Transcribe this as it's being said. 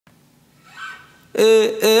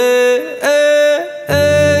Hey, hey, hey,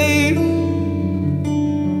 hey.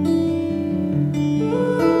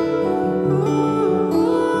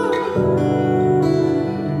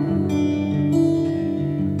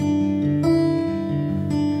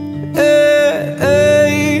 Hey,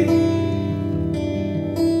 hey.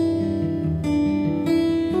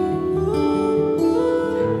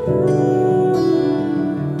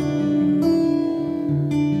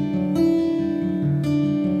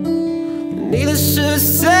 Needless to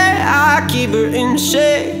say, I keep her in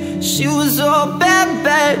shape. She was all bad,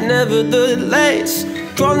 bad, nevertheless.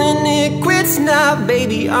 Calling it quits now,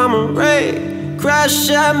 baby, I'm alright. Crash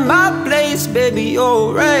at my place, baby,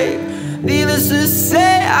 alright. Needless to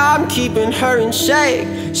say, I'm keeping her in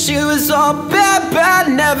shape. She was all bad, bad,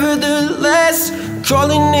 nevertheless.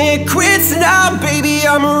 Calling it quits now, baby,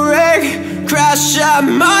 I'm alright. Crash at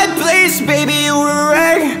my place, baby, you're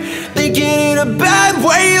alright. Thinking in a bad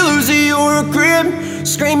way, losing your grip.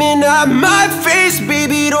 Screaming at my face,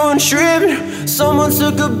 baby, don't trip. Someone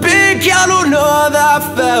took a big, I don't know how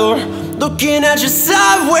that felt. Looking at you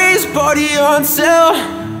sideways, party on sale.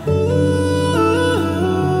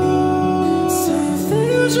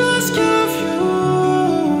 Something just gave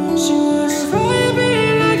you. She was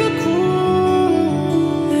vibing like a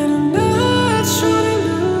groove, and I'm not trying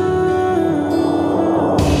to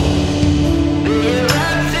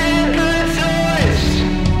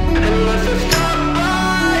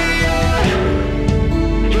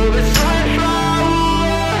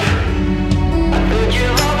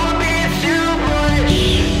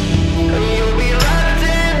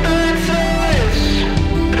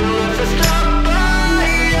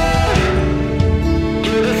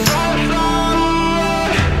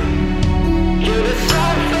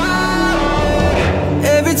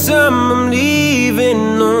time I'm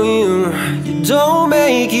leaving on you, you don't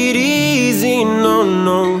make it easy, no,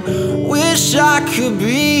 no. Wish I could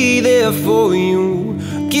be there for you.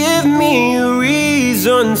 Give me a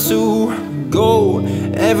reason to go.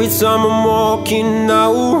 Every time I'm walking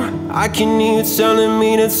out, I can hear you telling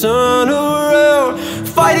me to turn around.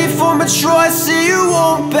 Fighting for my choice, so you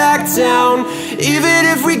won't back down. Even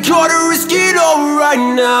if we gotta risk it all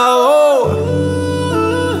right now.